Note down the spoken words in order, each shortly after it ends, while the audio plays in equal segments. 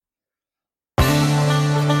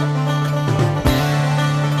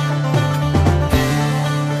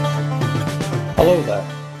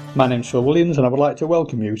My name's Phil Williams and I would like to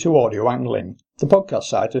welcome you to Audio Angling, the podcast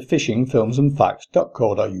site of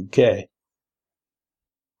fishingfilmsandfacts.co.uk.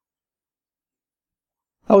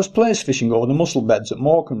 I was place fishing over the mussel beds at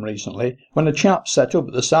Morecambe recently when a chap set up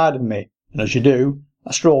at the side of me, and as you do,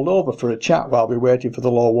 I strolled over for a chat while we waited for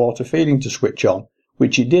the low water feeding to switch on,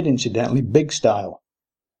 which he did incidentally big style.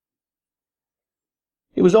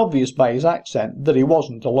 It was obvious by his accent that he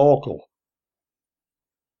wasn't a local.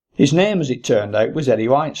 His name, as it turned out, was Eddie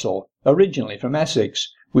Whitesell, originally from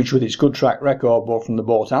Essex, which with its good track record both from the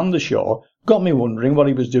boat and the shore, got me wondering what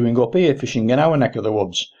he was doing up here fishing in our neck of the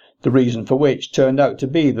woods, the reason for which turned out to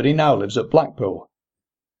be that he now lives at Blackpool.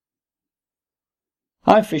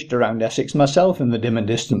 I fished around Essex myself in the dim and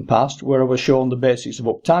distant past, where I was shown the basics of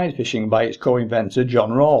up-tide fishing by its co-inventor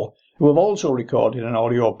John Rawle, who I've also recorded an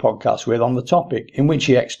audio podcast with on the topic, in which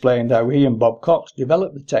he explained how he and Bob Cox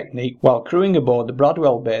developed the technique while crewing aboard the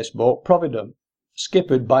Bradwell-based boat Provident,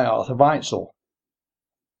 skippered by Arthur Whitesell.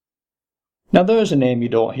 Now there's a name you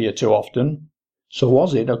don't hear too often, so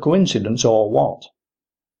was it a coincidence or what?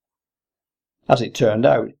 As it turned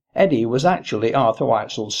out, Eddie was actually Arthur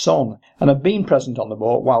Whitesell's son, and had been present on the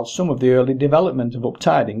boat while some of the early development of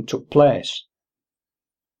uptiding took place.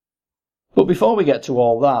 But before we get to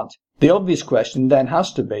all that, the obvious question then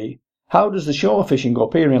has to be, how does the shore fishing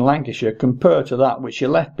up here in Lancashire compare to that which you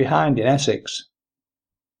left behind in Essex?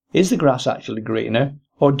 Is the grass actually greener,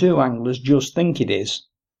 or do anglers just think it is?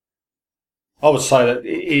 I would say that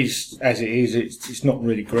it is as it is. It's not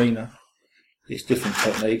really greener. It's different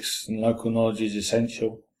techniques, and local knowledge is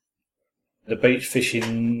essential. The beach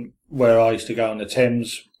fishing where I used to go on the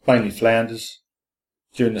Thames, mainly flounders.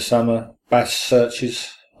 During the summer, bass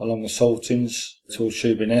searches along the Saltings, towards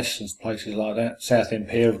Shoeburyness and places like that. Southend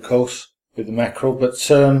Pier, of course, with the mackerel. But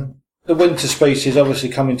the winter species obviously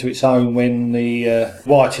come into its own when the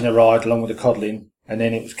whiting arrived along with the codling, and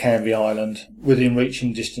then it was Canvey Island, within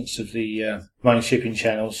reaching distance of the main shipping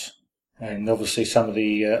channels, and obviously some of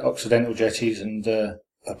the Occidental jetties and a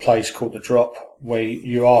place called the Drop, where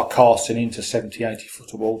you are casting into 70, 80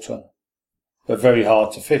 foot of water, but very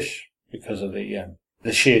hard to fish because of the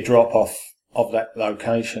sheer drop-off of that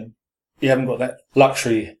location. You haven't got that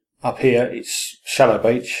luxury up here. It's shallow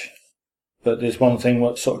beach, but there's one thing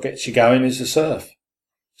what sort of gets you going is the surf.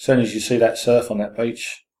 As soon as you see that surf on that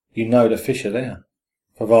beach, you know the fish are there,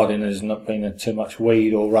 providing there's not been too much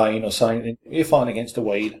weed or rain or something. You're fighting against the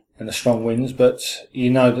weed and the strong winds, but you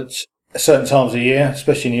know that at certain times of the year,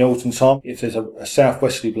 especially in the autumn time, if there's a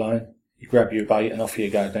southwesterly blowing, you grab your bait and off you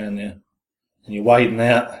go down there, and you're wading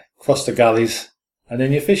out across the gullies, and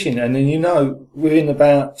then you're fishing, and then you know within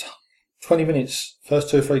about 20 minutes,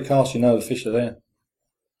 first 2 or 3 casts, you know the fish are there.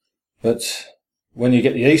 But when you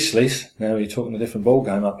get the easterlies, now you're talking a different ball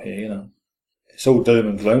game up here, you know. It's all doom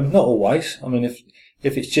and gloom. Not always. I mean,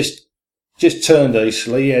 if it's just turned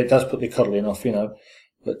easterly, yeah, it does put the codling off, you know.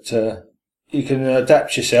 But you can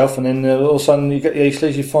adapt yourself, and then all of a sudden you get the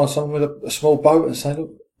easterlies, you find someone with a small boat and say,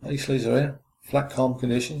 look, easterlies are here. Flat, calm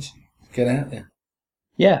conditions. Get out there.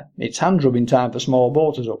 Yeah, it's hand-rubbing time for small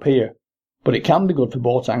boaters up here, but it can be good for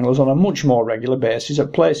boat anglers on a much more regular basis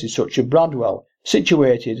at places such as Bradwell,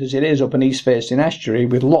 situated as it is up an east-facing estuary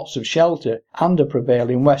with lots of shelter and a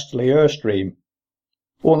prevailing westerly airstream.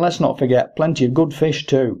 Oh, and let's not forget plenty of good fish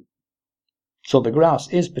too. So the grass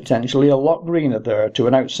is potentially a lot greener there to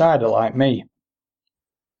an outsider like me.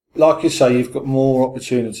 Like you say, you've got more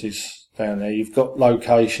opportunities down there. You've got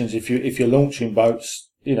locations. If you're launching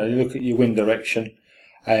boats, you know, you look at your wind direction,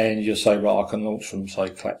 and you'll say, right, I can launch from, say,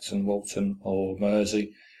 Clacton, Walton or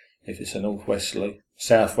Mersey, if it's a northwesterly.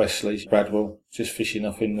 Southwesterly, Bradwell, just fishing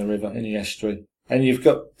up in the river, in the estuary. And you've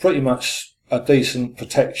got pretty much a decent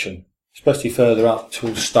protection, especially further up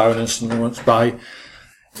towards Stone and St Lawrence Bay.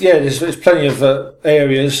 Yeah, there's plenty of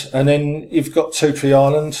areas, and then you've got Two Tree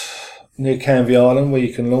Island, near Canvey Island, where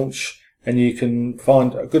you can launch, and you can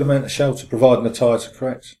find a good amount of shelter, providing the tides are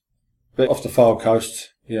correct. But off the Fylde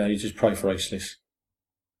coast, you know, you just pray for easterlies.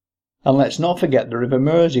 And let's not forget the River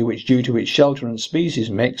Mersey, which due to its shelter and species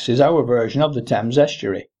mix is our version of the Thames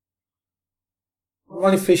estuary. I've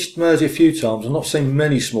only fished Mersey a few times. I've not seen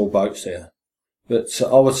many small boats there. But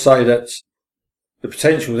I would say that the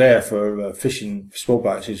potential there for fishing small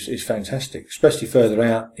boats is fantastic, especially further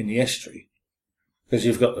out in the estuary. Because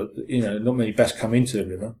you've got, not many bass come into the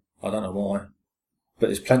river. I don't know why. But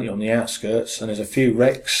there's plenty on the outskirts, and there's a few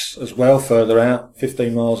wrecks as well further out,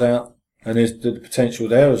 15 miles out. And there's the potential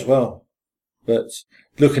there as well. But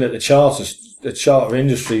looking at the charter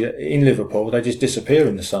industry in Liverpool, they just disappear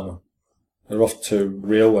in the summer. They're off to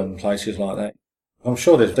Rhyl and places like that. I'm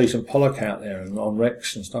sure there's decent pollock out there and on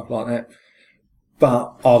wrecks and stuff like that.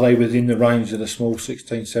 but are they within the range of the small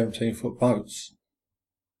 16, 17 foot boats?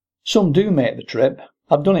 Some do make the trip.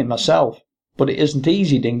 I've done it myself, but it isn't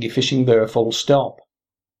easy dinghy fishing there full stop.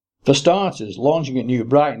 For starters, launching at New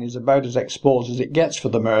Brighton is about as exposed as it gets for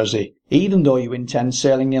the Mersey, even though you intend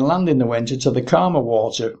sailing inland in the winter to the calmer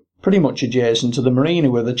water, pretty much adjacent to the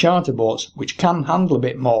marina where the charter boats, which can handle a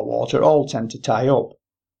bit more water, all tend to tie up.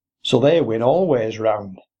 So they win all ways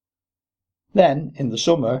round. Then, in the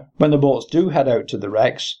summer, when the boats do head out to the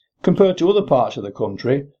wrecks, compared to other parts of the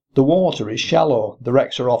country, the water is shallow, the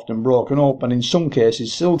wrecks are often broken up and in some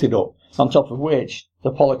cases silted up, on top of which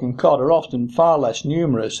the pollock and cod are often far less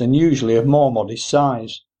numerous and usually of more modest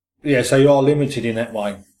size. Yeah, so you are limited in that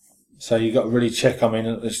way. So you've got to really check. I mean,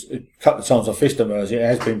 a couple of times I fished the Mersey, it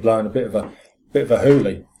has been blowing a bit of a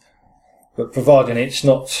hoolie. But providing it's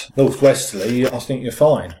not northwesterly, I think you're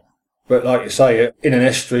fine. But like you say, in an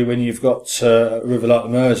estuary, when you've got a river like the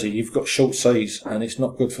Mersey, you've got short seas, and it's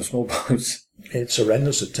not good for small boats. It's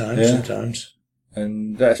horrendous at times, sometimes.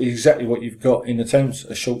 And that's exactly what you've got in the Thames,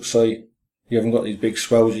 a short sea. You haven't got these big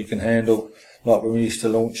swells you can handle, like when we used to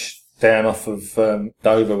launch down off of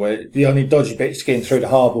Dover, where the only dodgy bit is getting through the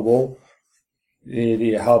harbour wall,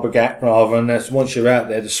 the harbour gap, rather, and that's, once you're out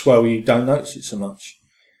there, the swell, you don't notice it so much.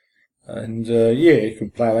 And you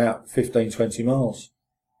can plough out 15, 20 miles.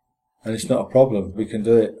 And it's not a problem, we can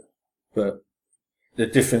do it. But the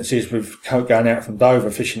difference is with going out from Dover,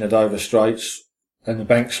 fishing the Dover Straits and the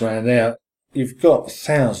banks around there, you've got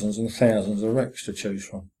thousands and thousands of wrecks to choose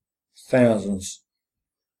from. Thousands.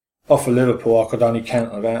 Off of Liverpool, I could only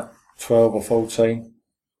count about 12 or 14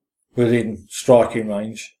 within striking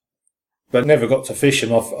range. But never got to fish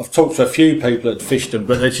them. I've talked to a few people that fished them,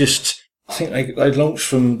 but I think they launched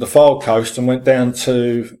from the Fylde coast and went down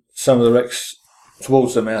to some of the wrecks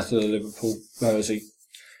towards the mouth of the Liverpool Mersey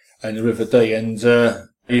and the River Dee, and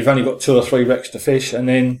you've only got 2 or 3 wrecks to fish, and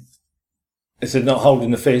then if they're not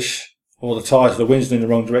holding the fish, or the tides, the wind's in the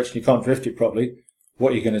wrong direction, you can't drift it properly,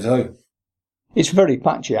 what are you going to do? It's very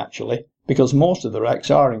patchy actually, because most of the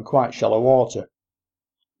wrecks are in quite shallow water.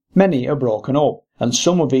 Many are broken up, and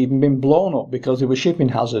some have even been blown up because they were shipping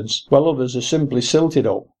hazards, while others are simply silted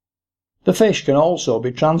up. The fish can also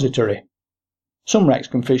be transitory. Some wrecks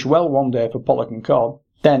can fish well one day for pollock and cod,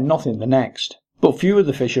 then nothing the next, but few of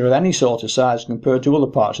the fish are of any sort of size compared to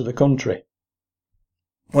other parts of the country.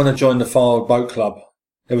 When I joined the Fylde Boat Club,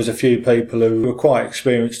 there was a few people who were quite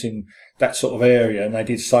experienced in that sort of area, and they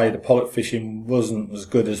did say the pollock fishing wasn't as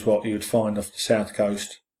good as what you would find off the south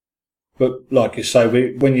coast. But like you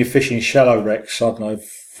say, when you're fishing shallow wrecks, I don't know,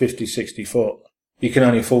 50, 60 foot, you can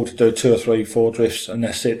only afford to do 2 or 3, 4 drifts, and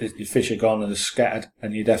that's it. The fish are gone and they're scattered,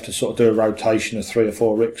 and you'd have to sort of do a rotation of 3 or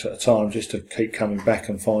 4 wrecks at a time just to keep coming back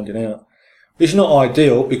and finding out. It's not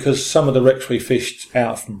ideal, because some of the wrecks we fished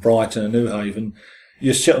out from Brighton and Newhaven,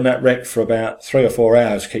 you sit on that wreck for about 3 or 4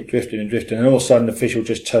 hours, keep drifting and drifting, and all of a sudden the fish will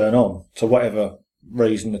just turn on. For whatever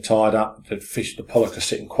reason, they're tied up, the pollock are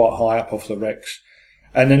sitting quite high up off the wrecks,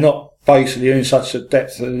 and they're not basically in such a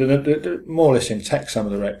depth, they're more or less intact, some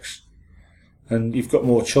of the wrecks. And you've got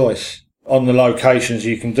more choice on the locations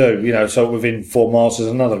you can do, so within 4 miles there's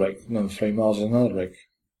another wreck, another 3 miles there's another wreck.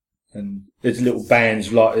 And there's little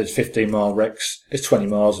bands, like there's 15-mile wrecks, there's 20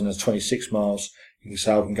 miles and there's 26 miles. You can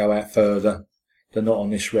say I can go out further. They're not on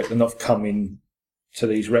this wreck, they're not coming to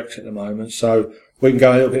these wrecks at the moment, so we can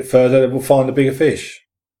go a little bit further and we'll find a bigger fish.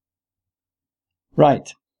 Right,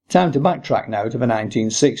 time to backtrack now to the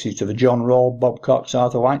 1960s, to the John Roll, Bob Cox,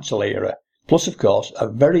 Arthur Whitesell era. Plus, of course, a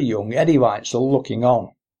very young Eddie Whitesell looking on.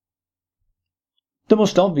 There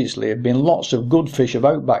must obviously have been lots of good fish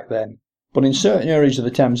about back then, but in certain areas of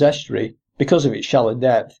the Thames estuary, because of its shallow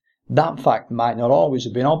depth, that fact might not always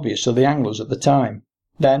have been obvious to the anglers at the time.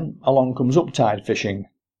 Then along comes uptide fishing.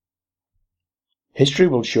 History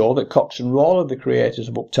will show that Cox and Roll are the creators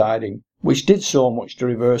of uptiding, which did so much to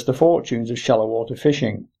reverse the fortunes of shallow water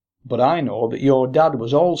fishing, but I know that your dad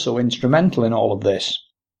was also instrumental in all of this.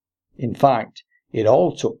 In fact, it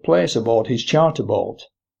all took place aboard his charter boat.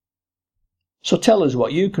 So tell us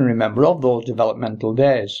what you can remember of those developmental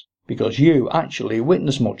days, because you actually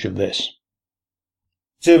witnessed much of this.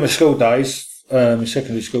 During my school days, my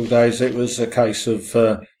secondary school days, it was a case of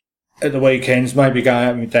at the weekends maybe going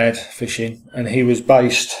out with my dad fishing, and he was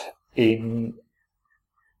based in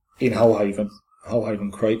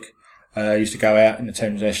Holhaven Creek. He used to go out in the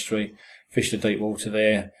Thames estuary, fish the deep water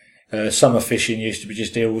there. Summer fishing used to be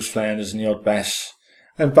just eels, flounders and the odd bass.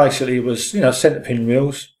 And basically it was, centre pin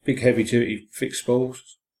reels, big heavy duty fixed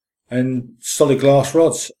spools and solid glass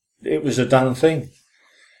rods. It was a done thing.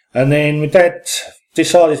 And then my dad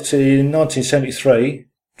decided to, in 1973,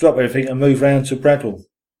 drop everything and move round to Bradwell.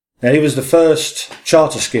 Now, he was the first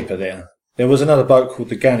charter skipper there. There was another boat called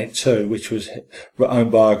the Gannet too, which was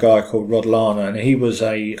owned by a guy called Rod Larner, and he was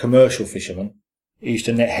a commercial fisherman. He used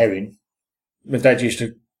to net herring. My dad used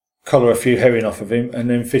to collar a few herring off of him and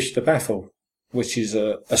then fish the Baffle, which is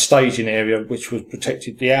a staging area which was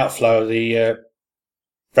protected the outflow of the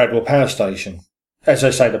Bradwell Power Station. As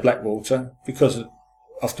they say, the Blackwater, because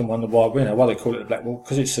often wonder why they call it the Blackwater,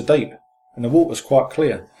 because it's so deep and the water's quite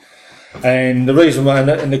clear. And the reason why,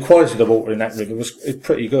 and the quality of the water in that river was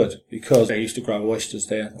pretty good, because they used to grow oysters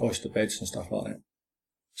there, oyster beds and stuff like that.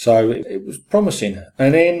 So it was promising.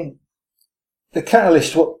 And then the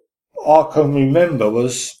catalyst, what I can remember,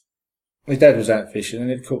 was my dad was out fishing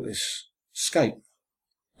and he'd caught this skate.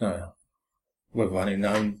 We've only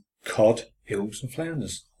known cod, eels and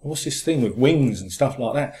flounders. What's this thing with wings and stuff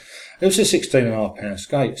like that? It was a 16.5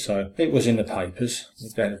 skate, so it was in the papers. My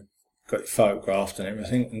dad got it photographed and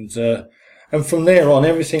everything, and from there on,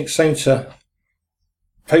 everything seemed to,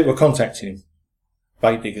 people were contacting him,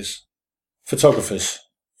 bait diggers, photographers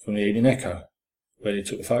from the Evening Echo, where he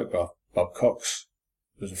took the photograph. Bob Cox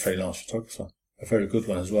was a freelance photographer, a very good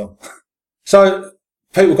one as well. So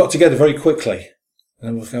people got together very quickly,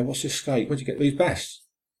 and they was going, "What's this skate? Where'd you get these bass?"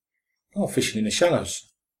 "Oh, fishing in the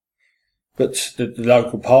shallows." But the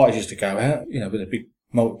local parties used to go out, with the big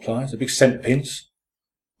multipliers, the big centre pins.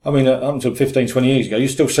 I mean, up until 15, 20 years ago, you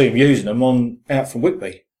still see them using them out from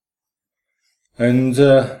Whitby. And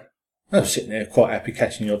they were sitting there quite happy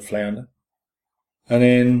catching the odd flounder. And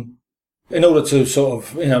then, in order to sort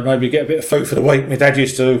of, maybe get a bit of food for the week, my dad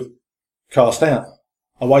used to cast out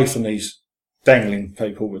away from these dangling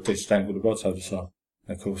people with this dangle the rods over the side.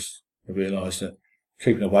 And of course, I realised that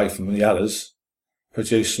keeping away from the others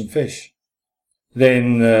produced some fish.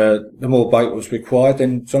 Then, the more bait was required,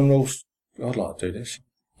 then John Rawls, "I'd like to do this."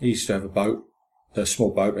 He used to have a small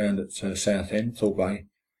boat round at Southend, Thorpe Bay,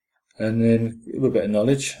 and then with a bit of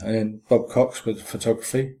knowledge, and then Bob Cox with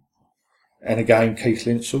photography, and again Keith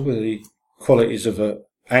Linsell with the qualities of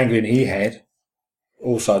angling he had,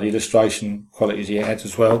 also the illustration qualities he had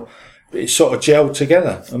as well. It sort of gelled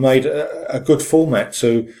together and made a good format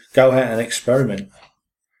to go out and experiment.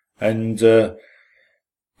 And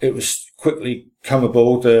it was quickly come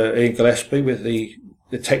aboard Ian Gillespie with the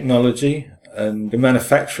technology and the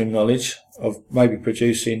manufacturing knowledge of maybe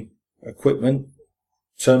producing equipment,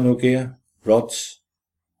 terminal gear, rods,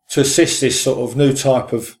 to assist this sort of new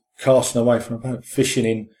type of casting away from a boat, fishing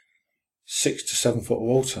in 6 to 7 foot of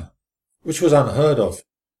water, which was unheard of.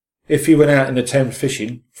 If you went out in the Thames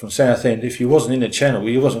fishing from Southend, if you wasn't in the channel,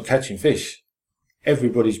 you wasn't catching fish.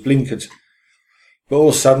 Everybody's blinkered. But all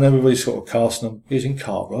of a sudden, everybody's sort of casting them using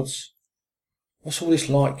cart rods. What's all this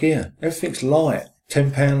light gear? Everything's light,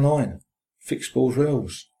 £10 line. Fixed balls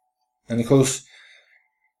reels. And of course,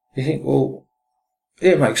 you think, well,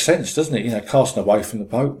 it makes sense, doesn't it? Casting away from the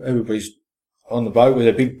boat. Everybody's on the boat with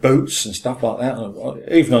their big boots and stuff like that.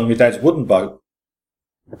 Even on my dad's wooden boat.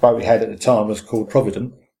 The boat we had at the time was called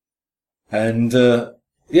Provident. And,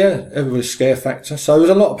 everybody's scare factor. So there was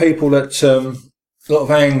a lot of people that, a lot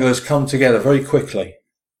of anglers come together very quickly.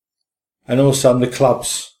 And all of a sudden the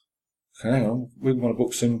clubs, hang on, we want to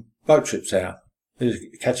book some boat trips out. They're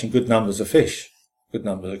catching good numbers of fish, good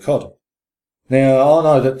numbers of cod. Now, I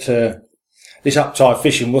know that this uptide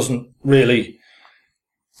fishing wasn't really,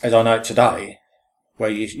 as I know it today,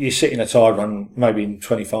 where you sit in a tide run maybe in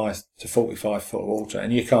 25 to 45 foot of water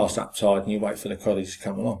and you cast uptide and you wait for the coddies to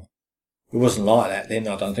come along. It wasn't like that then,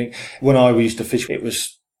 I don't think. When I used to fish, it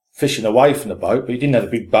was fishing away from the boat, but you didn't have a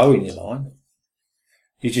big bow in your line.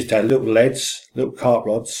 You just had little leads, little cart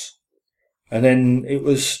rods, and then I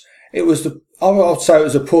would say it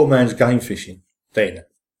was a poor man's game fishing then.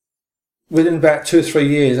 Within about 2 or 3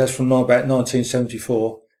 years, that's from about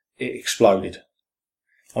 1974, it exploded.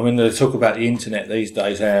 I mean, they talk about the internet these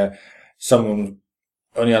days, how someone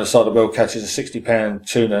on the other side of the world catches a £60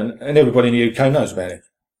 tuna and everybody in the UK knows about it.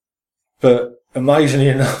 But amazingly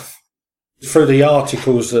enough, through the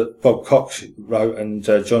articles that Bob Cox wrote and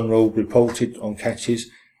John Rawls reported on catches,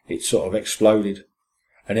 it sort of exploded.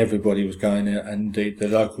 And everybody was going out, and the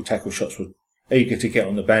local tackle shops were eager to get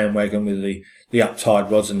on the bandwagon with the uptide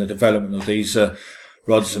rods and the development of these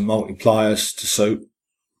rods and multipliers to suit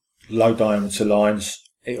low diameter lines.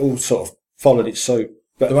 It all sort of followed its suit.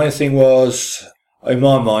 But the main thing was, in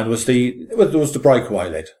my mind, was the breakaway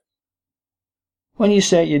lead. When you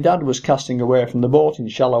say your dad was casting away from the boat in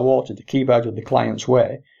shallow water to keep out of the client's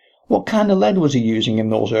way, what kind of lead was he using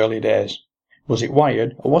in those early days? Was it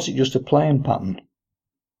wired, or was it just a plain pattern?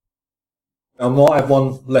 I might have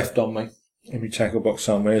one left on me in my tackle box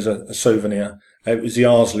somewhere as a souvenir. It was the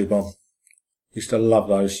Ardsley bomb. Used to love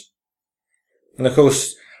those. And of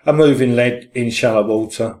course, a moving lead in shallow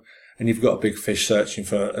water, and you've got a big fish searching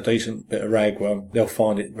for a decent bit of ragworm, they'll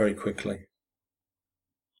find it very quickly.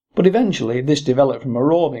 But eventually this developed from a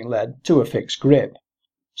roving lead to a fixed grip.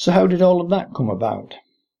 So how did all of that come about?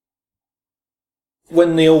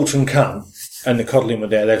 When the autumn came and the codling were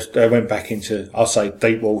there, they went back into, I'll say,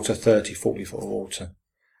 deep water, 30, 40 foot of water.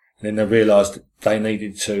 And then they realised that they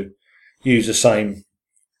needed to use the same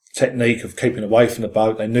technique of keeping away from the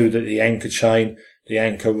boat. They knew that the anchor chain, the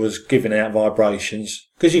anchor was giving out vibrations,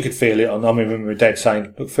 because you could feel it. I remember my dad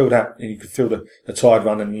saying, look, feel that, and you could feel the tide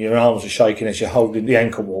running and your arms are shaking as you're holding the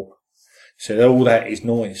anchor warp. So all that is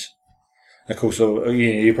noise. Of course,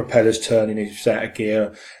 your propellers turning, it's out of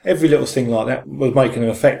gear. Every little thing like that was making an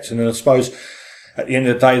effect. And then I suppose at the end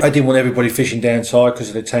of the day, they didn't want everybody fishing down tide because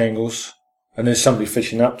of the tangles. And there's somebody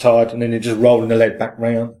fishing up tide, and then they're just rolling the lead back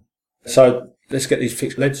round. So let's get these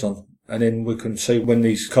fixed leads on. And then we can see when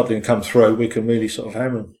these codling come through, we can really sort of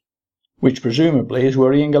hammer them. Which presumably is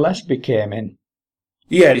where Ian Gillespie came in.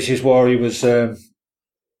 Yeah, this is where he was. I've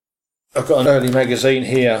got an early magazine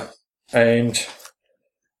here, and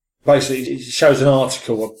basically it shows an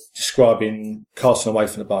article describing casting away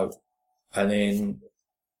from the boat, and then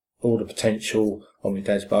all the potential on my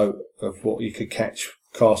dad's boat of what you could catch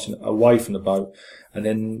casting away from the boat. And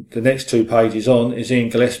then the next 2 pages on is Ian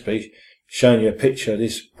Gillespie showing you a picture of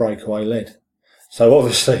this breakaway lead. So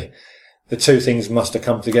obviously the two things must have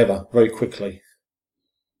come together very quickly.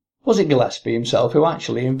 Was it Gillespie himself who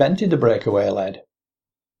actually invented the breakaway lead?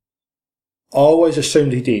 I always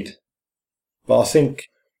assumed he did, but I think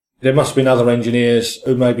there must have been other engineers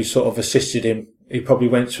who maybe sort of assisted him. He probably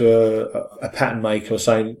went to a pattern maker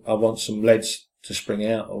saying, I want some leads to spring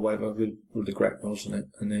out or whatever with the grapnels, wasn't it?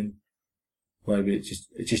 And then maybe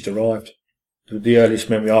it just arrived. The earliest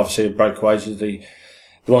memory I've seen of breakaways is the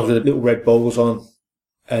ones with the little red balls on,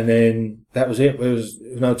 and then that was it. There was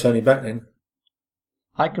no turning back then.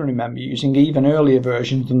 I can remember using even earlier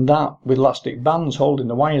versions than that, with elastic bands holding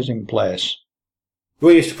the wires in place.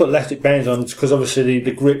 We used to put elastic bands on because obviously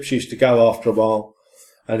the grips used to go after a while,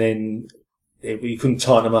 and then you couldn't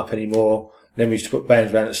tighten them up anymore. Then we used to put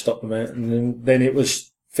bands around to stop them out, and then it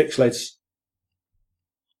was fixed leads.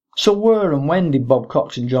 So where and when did Bob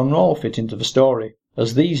Cox and John Rawle fit into the story,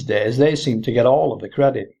 as these days they seem to get all of the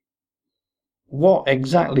credit? What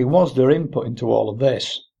exactly was their input into all of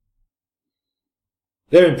this?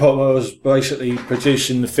 Their input was basically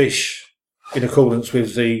producing the fish in accordance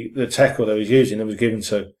with the tackle they was using and was given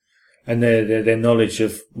to, and their knowledge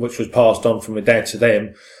of which was passed on from my dad to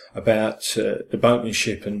them about the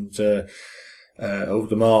boatmanship and all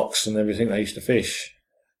the marks and everything they used to fish.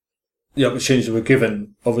 The opportunities were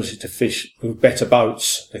given, obviously, to fish with better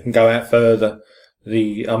boats. They can go out further.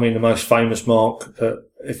 The most famous mark that,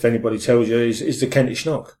 if anybody tells you, is the Kentish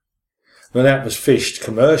Knock. Now, that was fished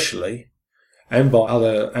commercially and by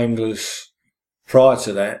other anglers prior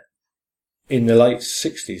to that in the late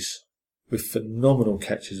 60s with phenomenal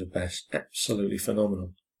catches of bass. Absolutely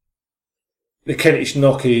phenomenal. The Kentish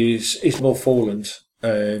Knock is North Foreland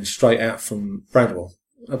and straight out from Bradwell.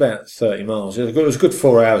 About 30 miles. It was a good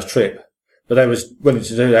 4 hours trip, but they was willing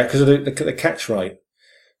to do that because of the catch rate.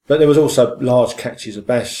 But there was also large catches of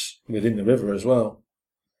bass within the river as well.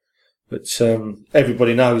 But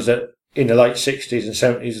everybody knows that in the late 60s and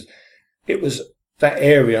 70s, it was that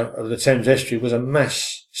area of the Thames Estuary was a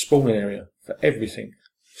mass spawning area for everything.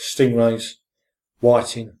 Stingrays,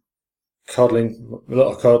 whiting, codling, a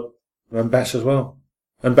lot of cod, and bass as well.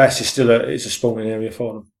 And bass is still a spawning area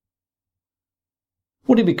for them.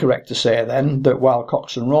 Would it be correct to say then that while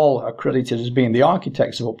Cox and Rawle are credited as being the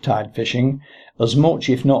architects of uptide fishing, as much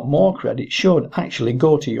if not more credit should actually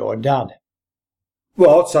go to your dad?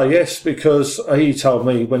 Well, I'd say yes, because he told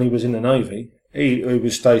me when he was in the Navy, he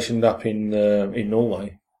was stationed up in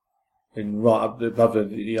Norway, right up above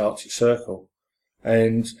the Arctic Circle,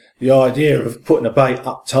 and the idea of putting a bait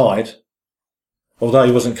up tide, although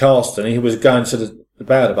he wasn't casting, he was going to the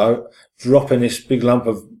bow of the boat, dropping this big lump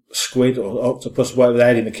of squid or octopus, whatever they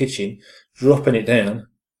had in the kitchen, dropping it down,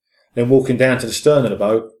 then walking down to the stern of the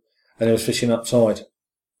boat, and they was fishing up tide.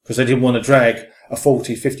 Because they didn't want to drag a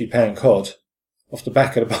 40, 50 pound cod off the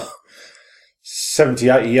back of the boat, 70,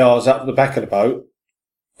 80 yards up the back of the boat,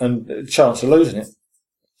 and a chance of losing it.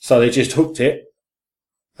 So they just hooked it,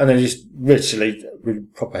 and they just literally,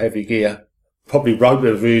 with proper heavy gear, probably rope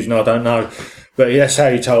they were using, I don't know. But that's how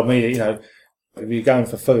he told me that, if you're going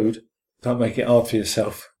for food, don't make it hard for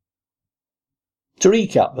yourself. To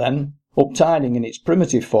recap then, uptiding in its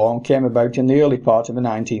primitive form came about in the early part of the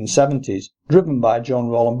 1970s, driven by John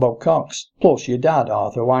Rawle and Bob Cox, plus your dad,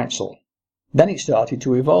 Arthur Whitesell. Then it started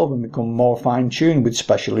to evolve and become more fine-tuned with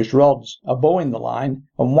specialist rods, a bow in the line,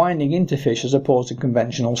 and winding into fish as opposed to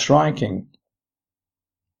conventional striking.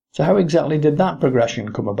 So how exactly did that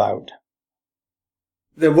progression come about?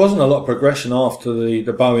 There wasn't a lot of progression after the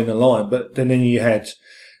bow in the line, but then you had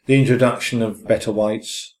the introduction of better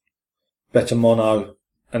weights, better mono,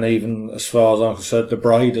 and even, as far as I'm concerned, the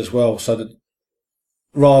braid as well. So that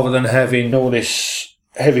rather than having all this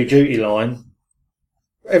heavy-duty line,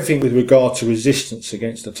 everything with regard to resistance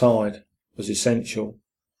against the tide was essential.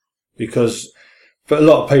 Because but a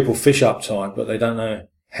lot of people fish up tide, but they don't know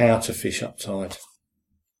how to fish up tide.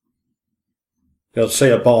 They'll see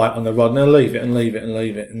a bite on the rod and they'll leave it and leave it and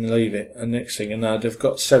leave it and leave it. And next thing you know, they've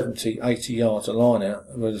got 70, 80 yards of line out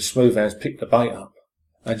where the smooth hands pick the bait up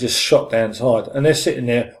and just shot down tide. And they're sitting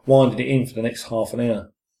there winding it in for the next half an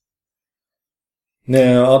hour.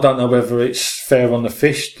 Now, I don't know whether it's fair on the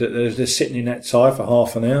fish that they're sitting in that tide for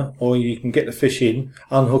half an hour, or you can get the fish in,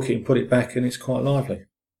 unhook it and put it back, and it's quite lively.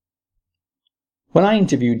 When I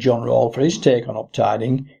interviewed John Rawle for his take on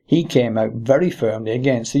uptiding, he came out very firmly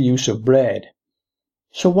against the use of braid.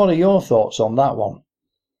 So what are your thoughts on that one?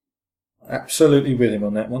 Absolutely with him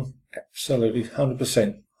on that one. Absolutely,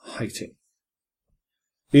 100%. Hate it.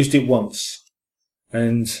 Used it once,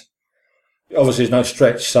 and obviously there's no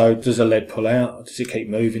stretch, so does the lead pull out? Does it keep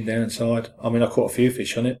moving downside? I mean, I caught a few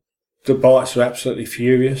fish on it. The bites are absolutely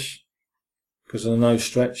furious because of the no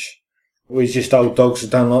stretch. We're just old dogs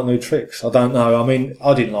that don't like new tricks. I don't know. I mean,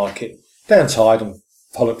 I didn't like it. Downtide and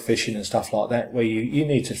pollock fishing and stuff like that, where you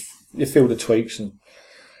need to you feel the tweaks, and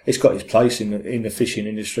it's got its place in the fishing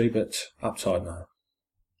industry, but uptide no.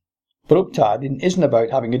 But uptiding isn't about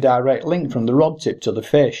having a direct link from the rod tip to the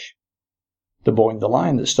fish. The bow in the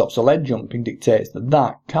line that stops the lead jumping dictates that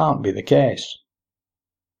that can't be the case.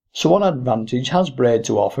 So what advantage has braid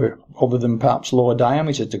to offer, other than perhaps lower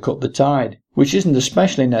diameter to cut the tide, which isn't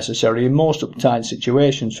especially necessary in most uptide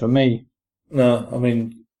situations for me? No, I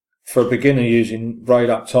mean, for a beginner using braid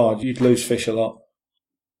up tide, you'd lose fish a lot.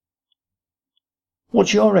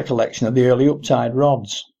 What's your recollection of the early uptide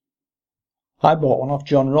rods? I bought one off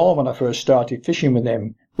John Rawle when I first started fishing with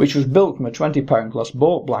him, which was built from a 20-pound plus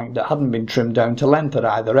boat blank that hadn't been trimmed down to length at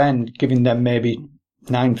either end, giving them maybe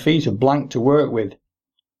 9 feet of blank to work with.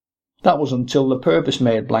 That was until the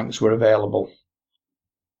purpose-made blanks were available.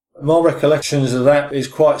 My recollections of that is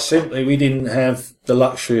quite simply, we didn't have the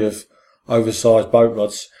luxury of oversized boat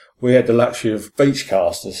rods. We had the luxury of beach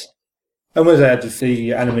casters. And we had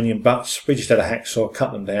the aluminium butts. We just had a hacksaw,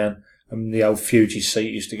 cut them down, and the old Fuji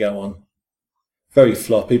seat used to go on. Very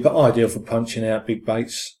floppy, but ideal for punching out big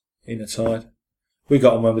baits in the tide. We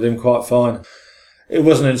got on with them quite fine. It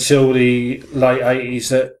wasn't until the late 80s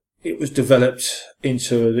that it was developed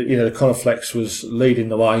into, the Coniflex was leading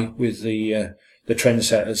the way with the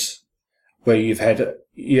trendsetters, where you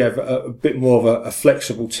have a bit more of a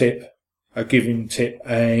flexible tip, a giving tip,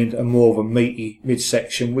 and a more of a meaty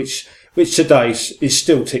midsection, which today is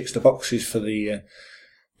still ticks the boxes for the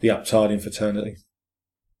uptiding fraternity.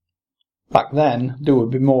 Back then, there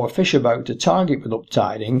would be more fish about to target with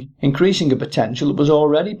uptiding, increasing a potential that was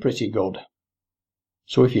already pretty good.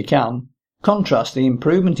 So if you can, contrast the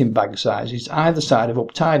improvement in bag sizes either side of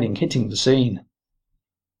uptiding hitting the scene.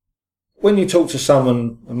 When you talk to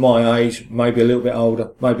someone my age, maybe a little bit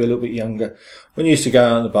older, maybe a little bit younger, when you used to go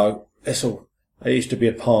out on the boat, it used to be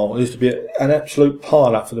a pile. It used to be an absolute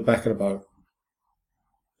pile up for the back of the boat.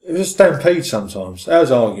 It was a stampede sometimes. There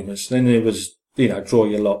was arguments. Then there was, draw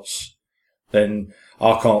your lots. Then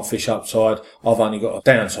I can't fish upside. I've only got a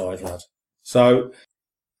downside rod. So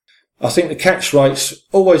I think the catch rates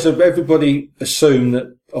always, everybody assumed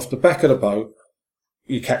that off the back of the boat,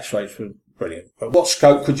 your catch rates were brilliant. But what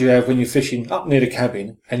scope could you have when you're fishing up near the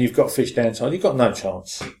cabin and you've got fish downside? You've got no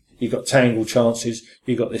chance. You've got tangle chances.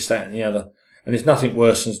 You've got this, that and the other. And there's nothing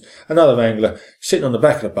worse than another angler sitting on the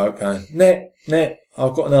back of the boat going, net,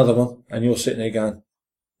 I've got another one. And you're sitting there going,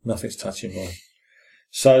 nothing's touching mine.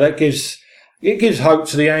 So it gives hope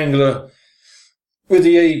to the angler with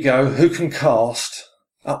the ego who can cast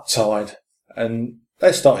up tide, and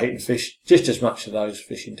they start hitting fish just as much as those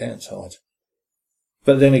fishing downside.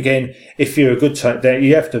 But then again, if you're a good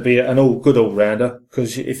you have to be an good all-rounder,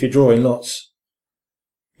 because if you're drawing lots,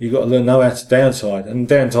 you've got to know how to downside, and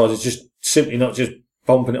downside is just simply not just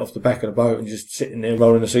bumping it off the back of the boat and just sitting there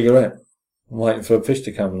rolling a cigarette and waiting for a fish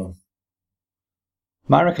to come along.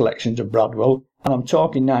 My recollections of Bradwell, and I'm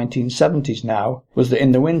talking 1970s now, was that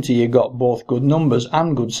in the winter you got both good numbers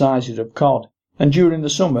and good sizes of cod, and during the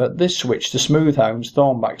summer this switched to smoothhounds,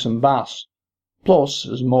 thornbacks and bass, plus,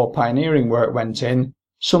 as more pioneering work went in,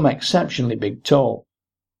 some exceptionally big toll.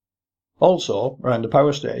 Also, around the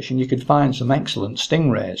power station you could find some excellent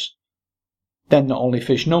stingrays. Then not only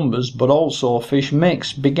fish numbers, but also fish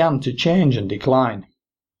mix began to change and decline.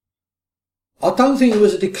 I don't think it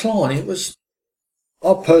was a decline,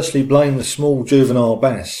 I personally blame the small juvenile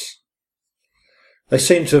bass. They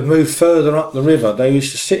seem to have moved further up the river. They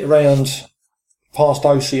used to sit around past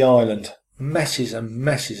O.C. Island, masses and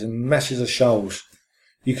masses and masses of shoals.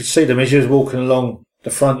 You could see them as you was walking along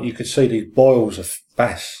the front, you could see these boils of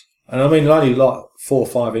bass. And I mean, only like 4 or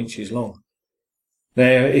 5 inches long. Now,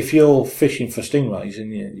 if you're fishing for stingrays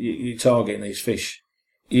and you're targeting these fish,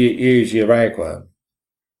 you use your ragworm.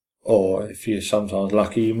 Or if you're sometimes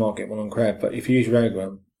lucky, you might get one on crab. But if you use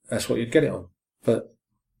ragworm, that's what you'd get it on. But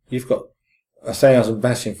you've got 1,000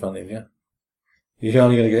 bass in front of you. You're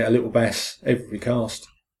only going to get a little bass every cast.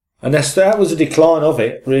 And that was a decline of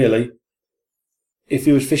it, really. If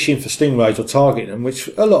you was fishing for stingrays or targeting them, which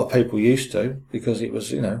a lot of people used to, because it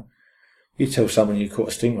was, you tell someone you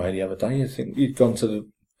caught a stingray the other day, you think you'd gone to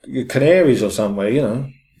the Canaries or somewhere,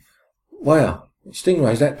 Wow,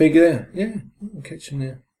 stingrays that big there? Yeah, you can catch them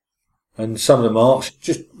there. And some of the marks,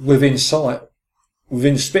 just within sight,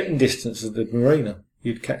 within spitting distance of the marina,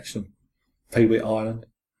 you'd catch them. Peewit Island,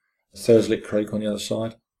 Thurslick Creek on the other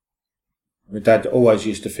side. My dad always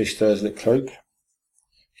used to fish Thurslick Creek.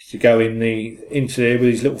 He used to go into there with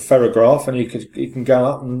his little ferrograph, and he can go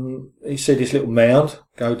up and he see this little mound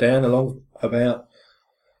go down along about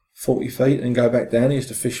 40 feet and go back down. He used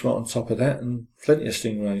to fish right on top of that, and plenty of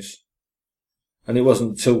stingrays. And it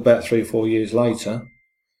wasn't until about 3 or 4 years later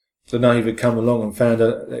the Navy had come along and found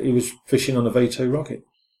out that he was fishing on a V2 rocket.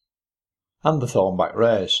 And the thornback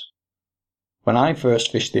rays. When I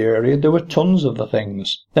first fished the area, there were tons of the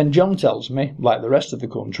things. Then John tells me, like the rest of the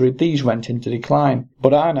country, these went into decline,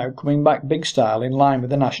 but are now coming back big style in line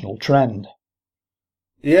with the national trend.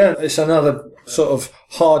 Yeah, it's another sort of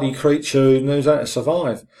hardy creature who knows how to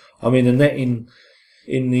survive. I mean, the netting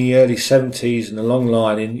in the early 70s and the long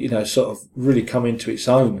lining, sort of really come into its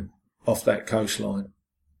own off that coastline.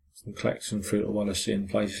 From Clacton through to Wallasey and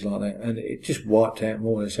places like that. And it just wiped out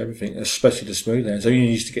more or less everything, especially the smooth hands. You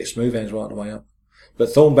used to get smooth hands right the way up. But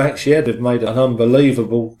thornbacks, they've made an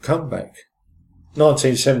unbelievable comeback.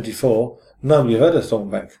 1974, nobody had heard of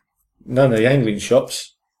thornback. None of the angling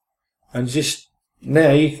shops. And just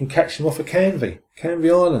now you can catch them off at Canvey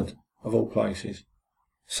Island, of all places.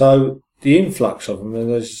 So the influx of them,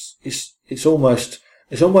 it's almost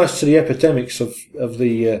to the epidemics of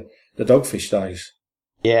the dogfish days.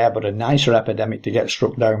 Yeah, but a nicer epidemic to get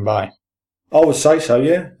struck down by. I would say so,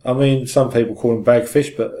 yeah. I mean, some people call them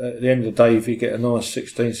bagfish, but at the end of the day, if you get a nice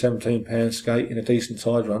 16, 17 pound skate in a decent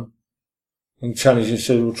tide run, and challenge you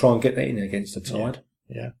to we'll try and get that in against the tide.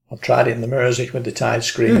 Yeah. I've tried it in the Mersey with the tide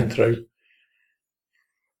screaming through.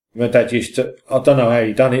 My dad used to, I don't know how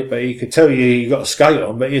he done it, but he could tell you got a skate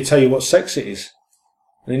on, but he'd tell you what sex it is.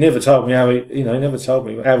 And he never told me he never told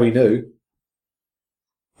me how he knew.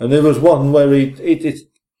 And there was one where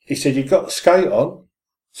he said, "You've got a skate on."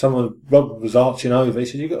 Rob was arching over. He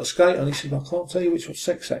said, "You've got a skate on." He said, "I can't tell you which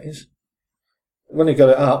sex that is." When he got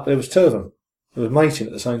it up, there was 2 of them. They were mating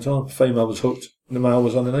at the same time. The female was hooked and the male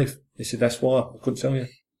was underneath. He said, "That's why I couldn't tell you."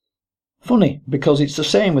 Funny, because it's the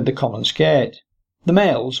same with the common skate. The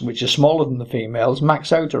males, which are smaller than the females,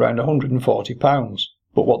 max out around 140 pounds.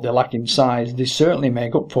 But what they lack in size, they certainly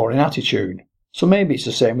make up for in attitude. So maybe it's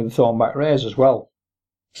the same with the thornback rays as well.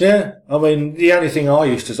 Yeah, I mean, the only thing I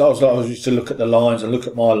used to look at the lines and look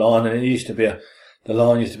at my line, and the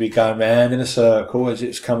line used to be going round in a circle as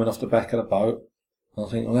it's coming off the back of the boat. And I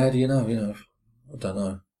think, well, how do you know? I don't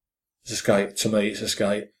know. It's a skate. To me, it's a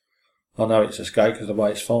skate. I know it's a skate because of the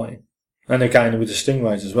way it's fighting. And again, with the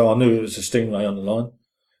stingrays as well, I knew it was a stingray on the line.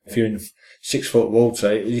 If you're in 6 foot water,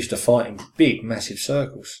 it used to fight in big, massive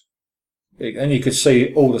circles. And you could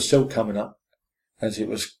see all the silk coming up as it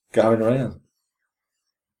was going around.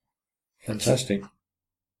 Fantastic.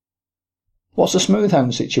 What's the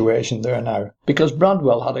smoothhound situation there now? Because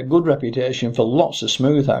Bradwell had a good reputation for lots of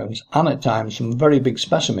smoothhounds and at times some very big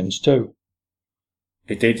specimens too.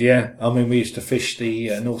 It did, yeah. I mean, we used to fish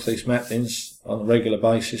the North East Matlins on a regular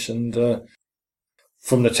basis, and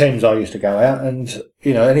from the Thames I used to go out, and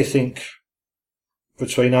anything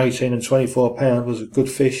between 18 and 24 pound was a good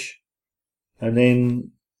fish. And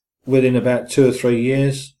then within about 2 or 3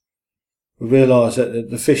 years, we realised that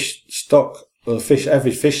the fish stock, or the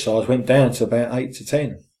average fish size went down to about 8 to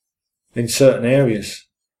 10 in certain areas.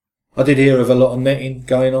 I did hear of a lot of netting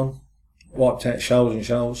going on, wiped out shoals and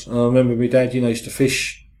shoals. And I remember my dad, used to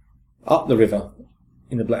fish up the river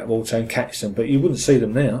in the Blackwater and catch them, but you wouldn't see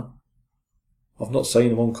them now. I've not seen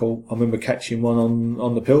them on call. I remember catching one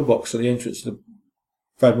on the pillbox at the entrance to the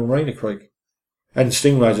Bradwell Marina Creek. And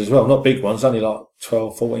stingrays as well, not big ones, only like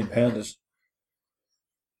 12, 14 pounders.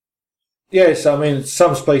 Yes, I mean,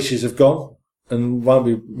 some species have gone and won't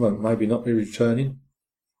be, well, maybe not be returning.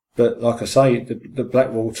 But like I say, the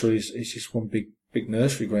Blackwater is just one big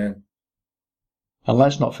nursery ground. And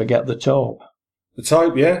let's not forget the taupe. The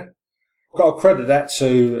taupe, yeah. I've got to credit that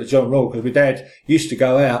to John Rawl, because my dad used to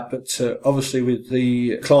go out, but obviously with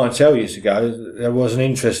the clientele used to go, they wasn't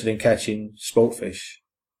interested in catching sport fish.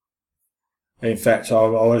 In fact, I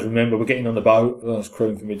always remember we're getting on the boat. I was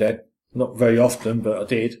crewing for my dad. Not very often, but I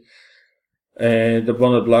did. And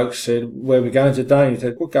one of the blokes said, "Where are we going today?" He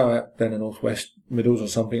said, "We'll go out down the northwest Middles or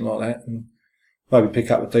something like that and maybe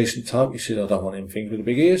pick up a decent taupe." He said, "I don't want them things with the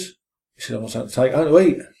big ears." He said, "I want something to take home to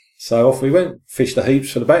eat." So off we went, fished the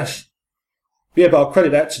heaps for the bass. Yeah, but I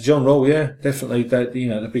credit that to John Rawl, yeah, definitely. That,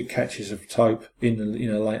 the big catches of taupe in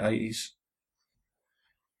the late 80s.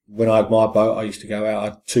 When I had my boat, I used to go out. I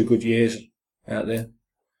had 2 good years out there,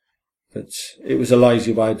 but it was a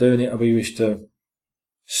lazy way of doing it. We used to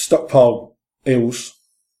stockpile eels.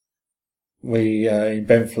 We in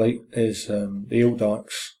Benfleet there's the eel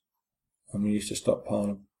dikes, and we used to stockpile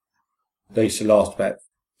them. They used to last about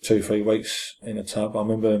 2-3 weeks in a tub. I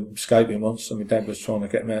remember escaping once, and my dad was trying to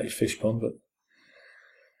get him out of his fish pond, but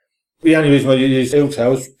the only reason why you use eel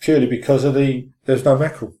tail was purely because of there's no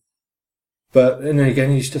mackerel. But and then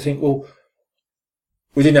again, you used to think, well,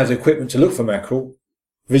 we didn't have the equipment to look for mackerel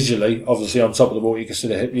visually. Obviously, on top of the water, you could see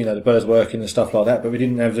the birds working and stuff like that. But we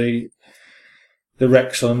didn't have the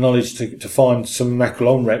wrecks or the knowledge to find some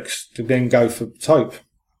mackerel on wrecks to then go for taupe.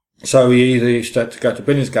 So we either used to have to go to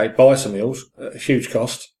Billingsgate, buy some eels at a huge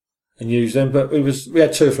cost, and use them. But we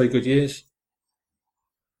had 2 or 3 good years.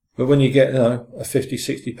 But when you get a 50,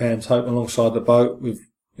 60 pound taupe alongside the boat with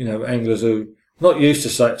anglers who not used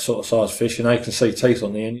to that sort of size fish, and they can see teeth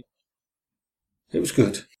on the end, it was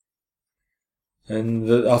good.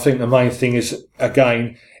 And I think the main thing is,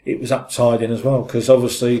 again, it was uptide in as well, because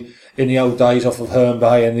obviously in the old days off of Herne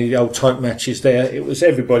Bay and the old taupe matches there,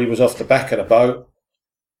 everybody was off the back of the boat.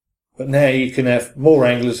 But now you can have more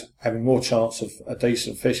anglers having more chance of a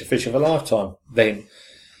decent fish, a fish of a lifetime then.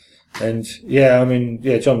 And John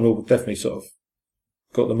Rawl definitely sort of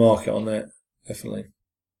got the market on that, definitely.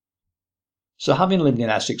 So having lived in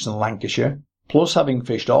Essex and Lancashire, plus having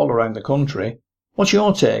fished all around the country, what's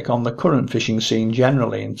your take on the current fishing scene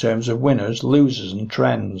generally in terms of winners, losers and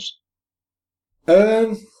trends?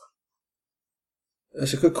 That's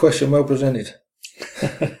a good question, well presented.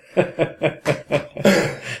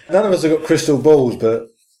 None of us have got crystal balls, but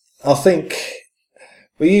I think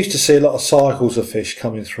we used to see a lot of cycles of fish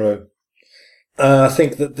coming through. I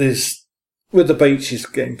think that with the beaches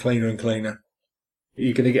getting cleaner and cleaner,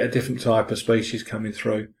 you're going to get a different type of species coming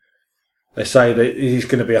through. They say that it is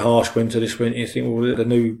going to be a harsh winter this winter. You think, well, the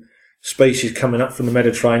new species coming up from the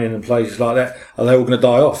Mediterranean and places like that, are they all going to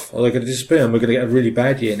die off? Are they going to disappear? And we're going to get a really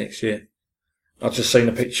bad year next year. I've just seen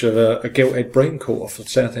a picture of a gilt-head bream caught off the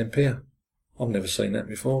Southend Pier. I've never seen that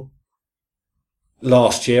before.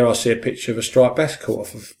 Last year, I see a picture of a striped bass caught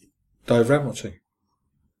off of Dover Admiralty.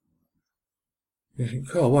 You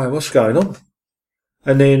think, oh, wow, what's going on?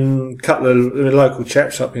 And then a couple of the local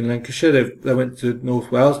chaps up in Lancashire, they went to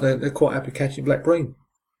North Wales and they're quite happy catching black bream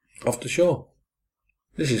off the shore.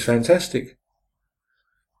 This is fantastic.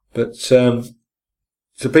 But to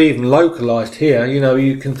be even localised here,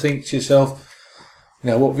 you can think to yourself,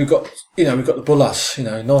 what we've got, we've got the bullass,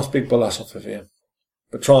 nice big bullass off of here.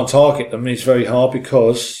 But try and target them is very hard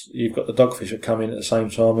because you've got the dogfish that come in at the same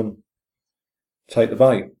time and take the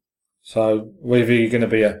bait. So whether you're going to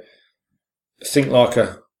be think like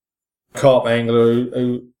a carp angler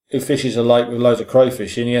who fishes a lake with loads of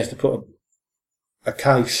crayfish and he has to put a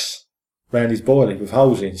case around his boilie with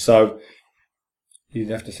holes in. So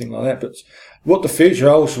you'd have to think like that. But what the future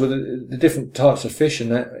holds with the different types of fish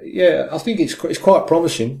and that, I think it's quite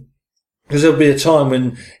promising. Because there'll be a time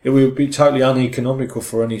when it will be totally uneconomical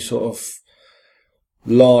for any sort of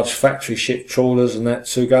large factory ship trawlers and that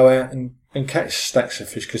to go out and catch stacks of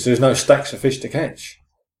fish, because there's no stacks of fish to catch.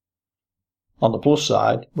 On the plus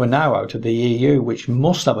side, we're now out of the EU, which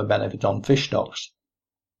must have a benefit on fish stocks.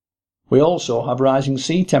 We also have rising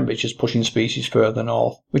sea temperatures pushing species further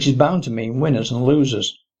north, which is bound to mean winners and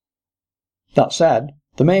losers. That said,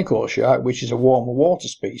 the Mako shark, which is a warmer water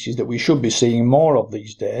species that we should be seeing more of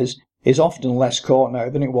these days, is often less caught now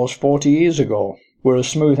than it was 40 years ago, whereas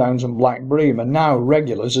smoothhounds and black bream are now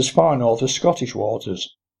regulars as far north as Scottish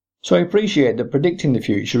waters. So I appreciate that predicting the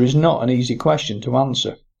future is not an easy question to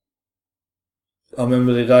answer. I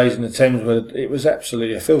remember the days in the Thames where it was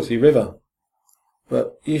absolutely a filthy river,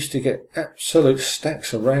 but you used to get absolute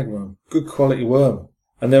stacks of ragworm, good quality worm,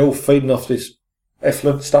 and they're all feeding off this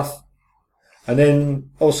effluent stuff. And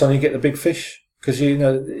then all of a sudden you get the big fish, because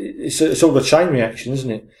it's all a chain reaction,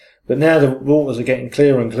 isn't it? But now the waters are getting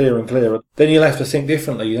clearer and clearer and clearer. Then you'll have to think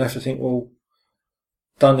differently. You'll have to think, well,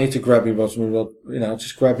 don't need to grab my rods,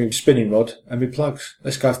 just grab my spinning rod and my plugs.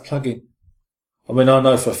 Let's go for plugging. I mean, I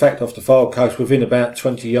know for a fact off the Fylde coast, within about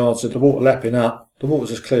 20 yards of the water lapping up, the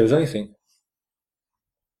water's as clear as anything.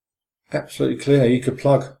 Absolutely clear. You could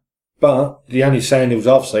plug. But the only sand hills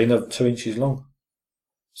I've seen are 2 inches long.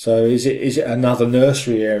 So is it another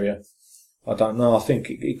nursery area? I don't know. I think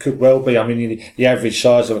it could well be. I mean, the average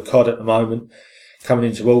size of a cod at the moment coming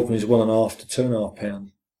into Alton is 1.5 to 2.5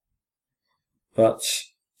 pounds. But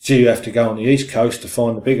do you have to go on the east coast to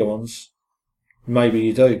find the bigger ones? Maybe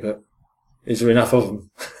you do, but is there enough of them?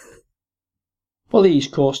 Well, the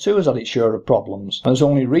East Coast too has had its share of problems, and has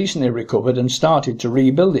only recently recovered and started to